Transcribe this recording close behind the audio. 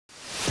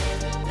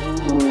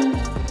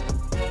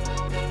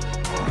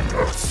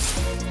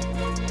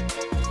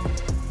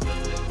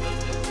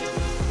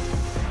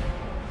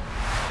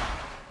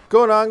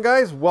Going on,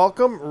 guys?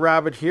 Welcome,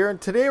 Rabid here, and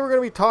today we're going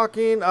to be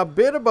talking a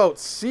bit about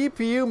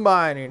CPU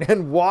mining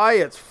and why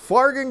it's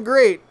fargin'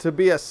 great to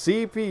be a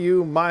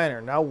CPU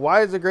miner. Now,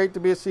 why is it great to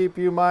be a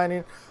CPU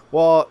mining?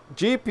 Well,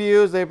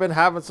 GPUs, they've been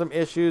having some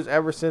issues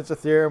ever since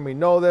Ethereum. We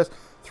know this.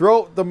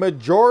 Throughout the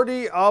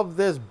majority of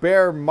this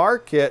bear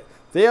market,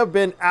 they have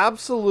been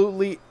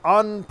absolutely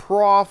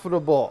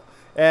unprofitable.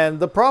 And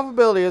the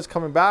profitability is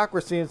coming back.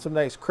 We're seeing some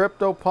nice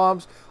crypto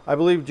pumps. I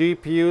believe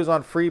GPUs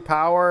on free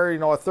power, a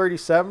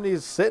 3070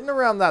 is sitting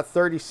around that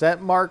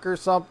 30-cent mark or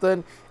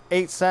something.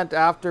 8-cent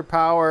after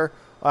power.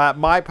 At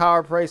my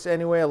power price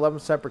anyway,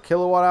 11 cent per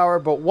kilowatt hour.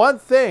 But one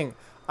thing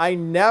I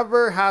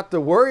never had to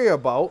worry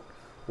about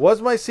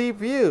was my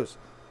CPUs.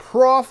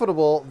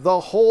 Profitable the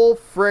whole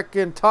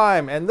frickin'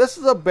 time. And this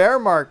is a bear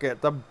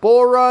market. The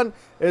bull run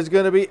is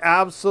going to be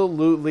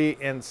absolutely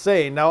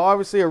insane. Now,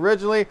 obviously,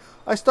 originally,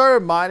 I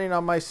started mining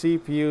on my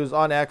CPUs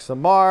on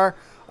XMR.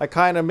 I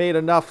kind of made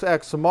enough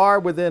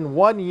XMR within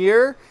 1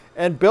 year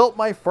and built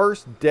my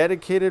first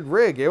dedicated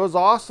rig. It was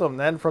awesome.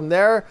 Then from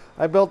there,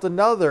 I built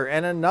another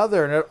and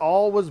another, and it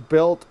all was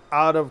built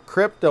out of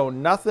crypto,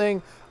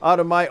 nothing out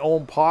of my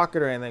own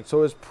pocket or anything. So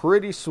it was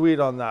pretty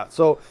sweet on that.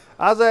 So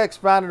as I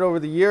expanded over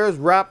the years,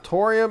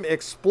 Raptorium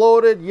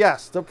exploded.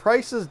 Yes, the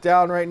price is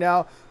down right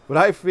now, but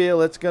I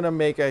feel it's going to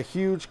make a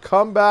huge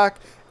comeback,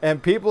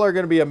 and people are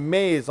going to be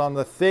amazed on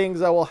the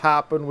things that will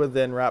happen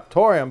within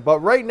Raptorium. But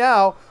right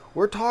now,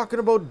 we're talking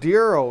about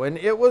Dero, and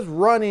it was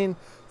running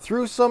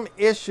through some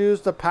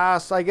issues the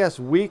past, I guess,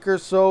 week or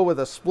so with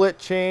a split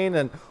chain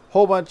and a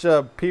whole bunch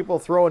of people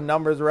throwing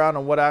numbers around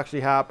on what actually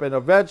happened.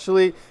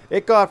 Eventually,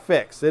 it got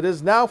fixed. It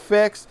is now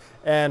fixed,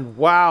 and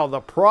wow, the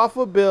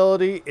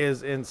profitability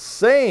is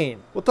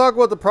insane. We'll talk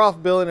about the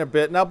profitability in a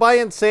bit. Now, by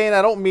insane,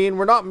 I don't mean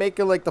we're not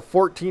making like the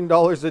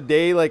 $14 a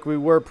day like we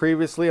were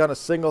previously on a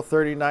single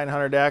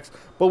 3900X,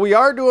 but we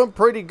are doing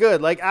pretty good.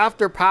 Like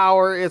after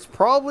power, it's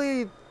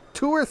probably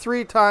 2 or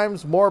 3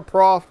 times more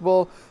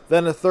profitable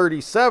than a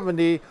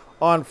 3070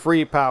 on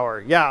free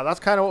power. Yeah, that's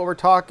kind of what we're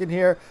talking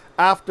here.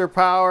 After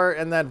power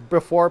and then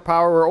before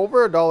power, we're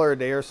over $1 a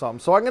day or something.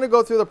 So I'm going to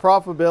go through the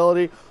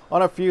profitability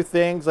on a few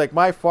things. Like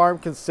my farm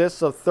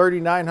consists of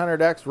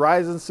 3900X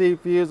Ryzen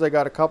CPUs. I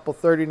got a couple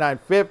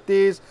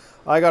 3950s.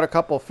 I got a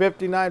couple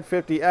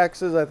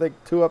 5950Xs. I think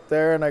 2 up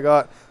there, and I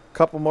got a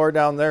couple more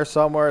down there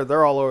somewhere.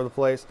 They're all over the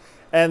place.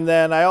 And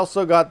then I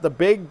also got the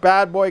big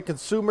bad boy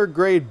consumer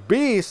grade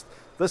beast,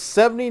 the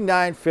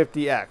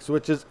 7950X,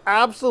 which is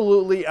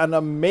absolutely an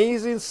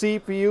amazing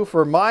CPU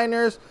for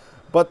miners,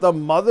 but the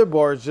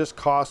motherboards just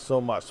cost so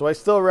much. So I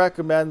still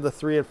recommend the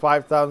 3 and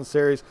 5000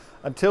 series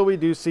until we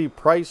do see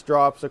price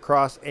drops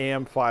across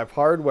AM5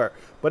 hardware.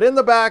 But in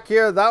the back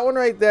here, that one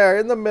right there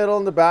in the middle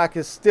in the back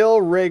is still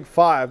Rig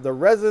 5, the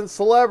resident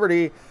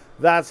celebrity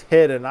that's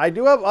hidden. I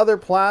do have other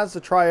plans to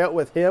try out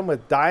with him,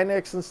 with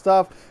Dynix and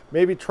stuff.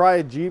 Maybe try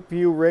a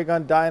GPU rig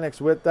on Dynix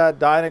with that.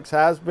 Dynix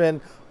has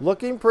been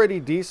looking pretty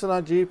decent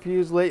on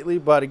GPUs lately,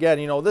 but again,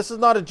 this is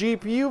not a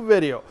GPU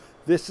video.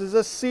 This is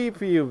a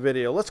CPU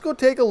video. Let's go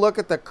take a look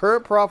at the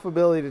current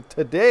profitability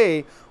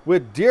today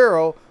with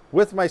Dero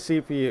with my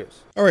CPUs.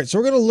 All right, so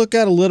we're going to look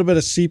at a little bit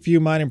of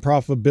CPU mining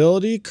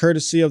profitability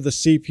courtesy of the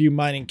CPU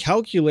mining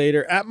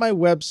calculator at my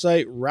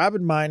website,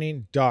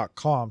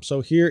 RabidMining.com.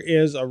 So here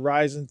is a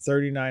Ryzen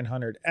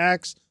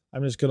 3900X.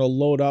 I'm just going to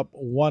load up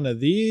one of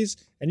these,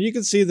 and you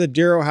can see the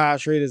Dero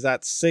hash rate is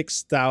at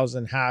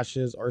 6,000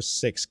 hashes or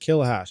 6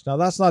 kilohash. Now,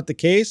 that's not the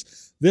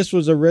case. This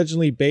was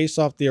originally based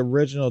off the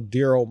original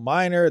Dero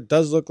miner. It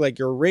does look like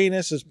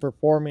Uranus is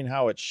performing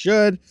how it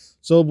should.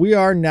 So we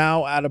are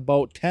now at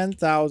about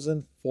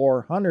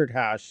 10,400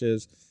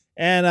 hashes,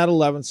 and at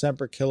 11 cent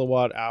per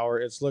kilowatt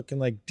hour, it's looking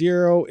like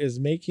Dero is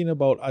making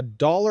about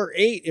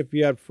 $1.08 if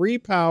you had free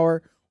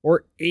power,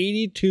 or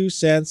 82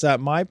 cents at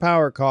my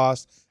power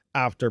cost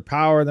after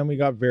power. Then we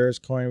got Varus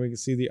coin. We can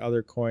see the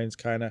other coins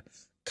kind of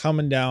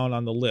coming down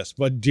on the list,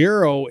 but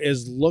Dero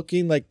is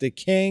looking like the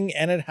king,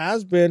 and it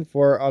has been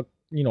for a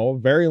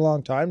very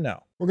long time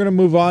now. We're going to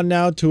move on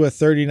now to a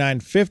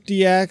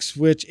 3950X,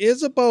 which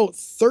is about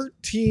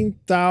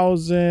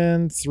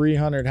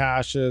 13,300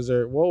 hashes,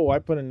 or whoa, I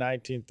put in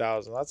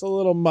 19,000. That's a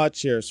little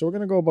much here. So we're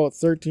going to go about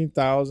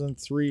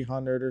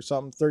 13,300 or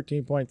something,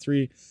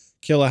 13.3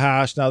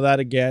 kilohash. Now that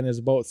again is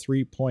about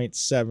 3.7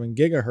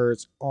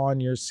 gigahertz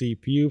on your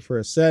CPU for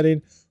a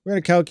setting. We're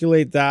going to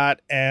calculate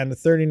that, and the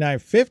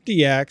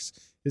 3950X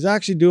is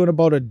actually doing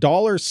about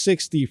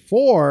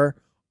 $1.64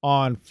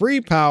 on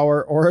free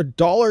power, or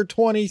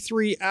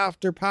 $1.23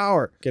 after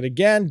power. And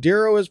again,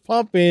 Dero is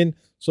pumping,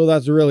 so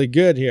that's really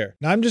good here.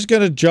 Now I'm just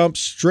going to jump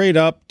straight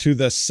up to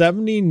the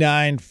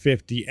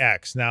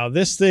 7950X. Now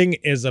this thing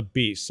is a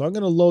beast, so I'm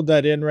going to load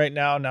that in right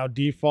now. Now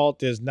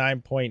default is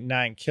 9.9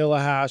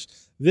 kilohash.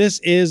 This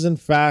is in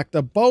fact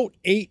about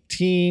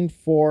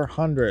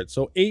 18,400.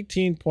 So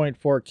 18.4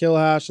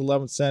 kilohash,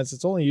 11 cents.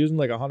 It's only using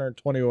like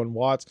 121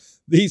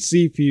 watts. These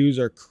CPUs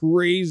are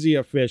crazy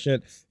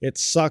efficient. It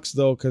sucks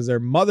though, because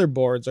their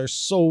motherboards are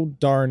so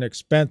darn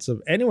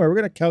expensive. Anyway, we're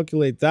going to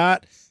calculate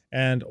that.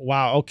 And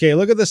wow, okay,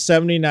 look at the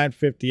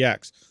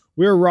 7950X.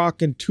 we're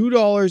rocking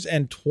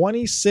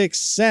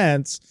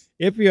 $2.26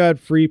 if you had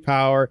free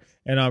power.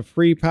 And on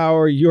free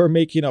power, you're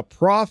making a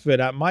profit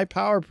at my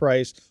power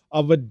price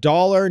of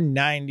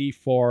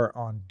 $1.94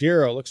 on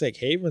Dero. Looks like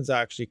Haven's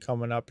actually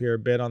coming up here a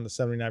bit on the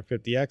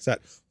 7950X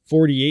at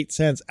 48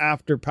 cents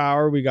after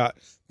power. We got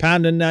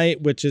Panda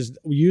Night, which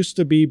used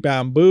to be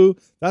Bamboo.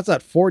 That's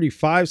at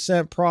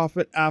 45-cent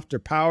profit after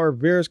power.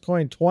 Virus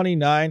Coin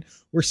 29.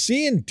 We're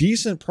seeing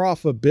decent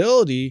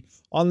profitability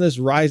on this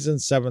Ryzen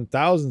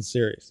 7000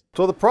 series.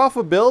 So the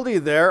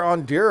profitability there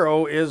on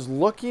Dero is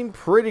looking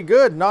pretty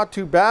good. Not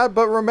too bad,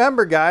 but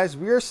remember guys,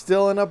 we are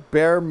still in a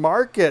bear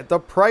market. The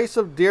price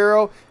of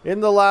Dero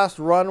in the last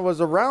run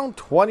was around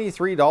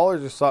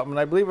 $23 or something. And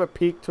I believe it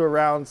peaked to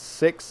around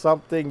 6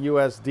 something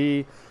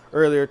USD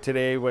earlier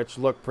today, which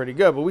looked pretty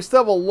good. But we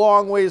still have a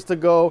long ways to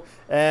go.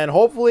 And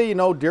hopefully, you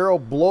know, Dero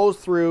blows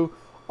through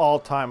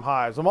all-time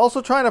highs. I'm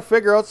also trying to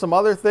figure out some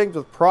other things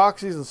with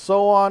proxies and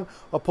so on,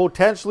 of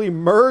potentially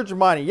merge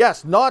mining.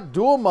 Yes, not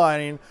dual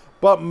mining,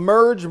 but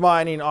merge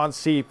mining on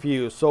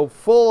CPUs. So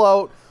full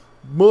out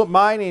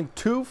mining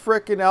two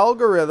freaking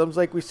algorithms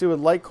like we see with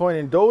Litecoin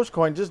and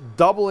Dogecoin, just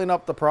doubling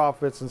up the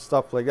profits and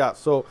stuff like that.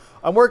 So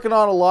I'm working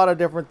on a lot of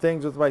different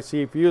things with my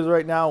CPUs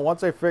right now.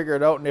 Once I figure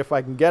it out, and if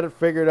I can get it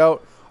figured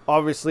out,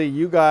 obviously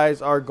you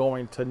guys are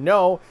going to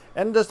know,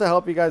 and just to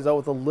help you guys out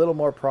with a little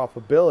more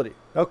profitability.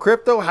 Now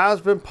crypto has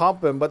been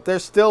pumping, but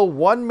there's still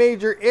one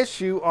major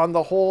issue on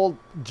the whole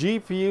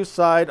GPU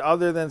side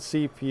other than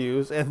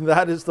CPUs, and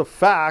that is the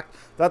fact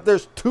that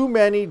there's too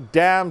many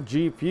damn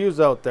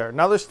GPUs out there.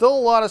 Now there's still a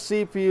lot of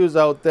CPUs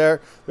out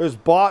there. There's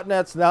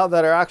botnets now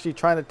that are actually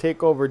trying to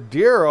take over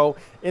Dero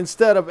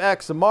instead of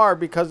XMR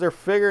because they're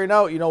figuring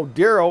out, you know,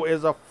 Dero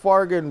is a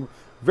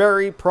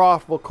very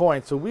profitable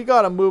coin. So we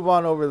got to move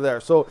on over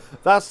there. So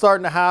that's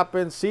starting to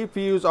happen.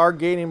 CPUs are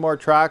gaining more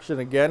traction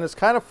again. It's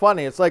kind of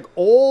funny. It's like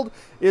old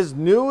is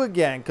new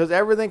again because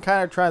everything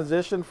kind of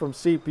transitioned from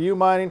CPU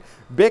mining.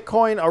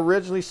 Bitcoin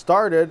originally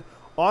started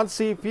on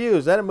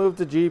CPUs, then it moved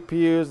to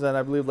GPUs, then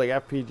I believe like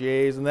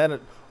FPGAs, and then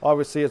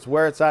obviously it's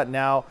where it's at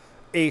now,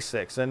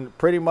 ASICs. And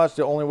pretty much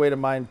the only way to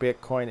mine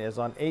Bitcoin is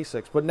on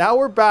ASICs. But now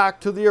we're back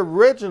to the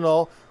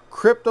original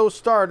crypto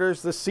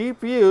starters, the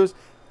CPUs,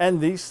 and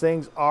these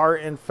things are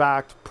in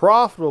fact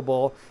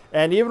profitable.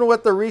 And even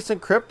with the recent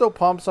crypto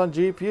pumps on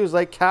GPUs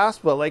like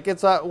Caspa, like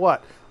it's at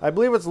what? I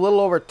believe it's a little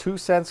over 2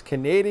 cents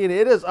Canadian.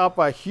 It is up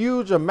a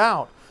huge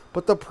amount,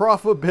 but the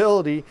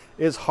profitability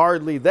is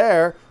hardly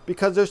there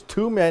because there's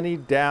too many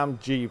damn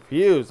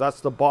GPUs.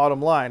 That's the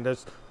bottom line.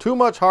 There's too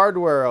much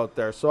hardware out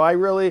there. So I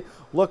really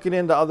looking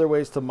into other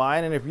ways to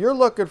mine. And if you're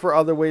looking for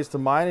other ways to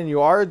mine and you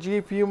are a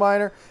GPU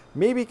miner,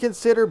 maybe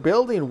consider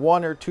building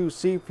 1 or 2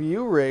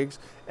 CPU rigs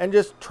and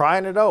just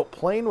trying it out,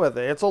 playing with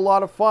it. It's a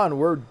lot of fun.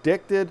 We're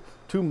addicted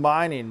to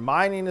mining.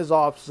 Mining is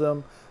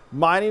awesome.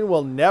 Mining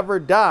will never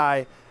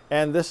die.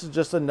 And this is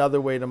just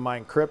another way to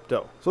mine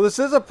crypto. So this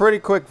is a pretty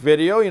quick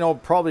video. You know,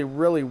 probably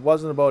really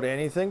wasn't about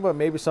anything, but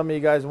maybe some of you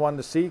guys wanted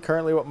to see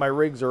currently what my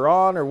rigs are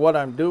on or what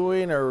I'm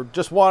doing, or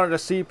just wanted a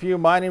CPU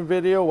mining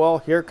video. Well,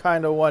 here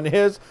kind of one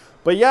is.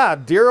 But yeah,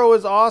 Dero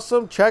is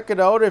awesome. Check it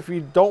out if you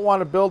don't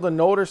want to build a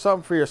node or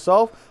something for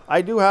yourself.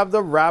 I do have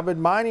the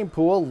RabidMining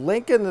pool,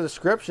 link in the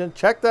description.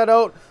 Check that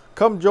out.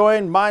 Come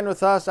join, mine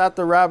with us at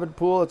the Rabid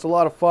pool. It's a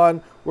lot of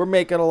fun. We're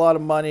making a lot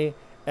of money,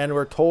 and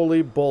we're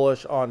totally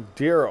bullish on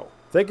Dero.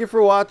 Thank you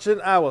for watching.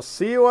 I will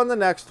see you on the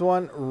next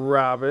one.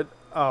 Rabid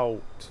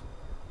out.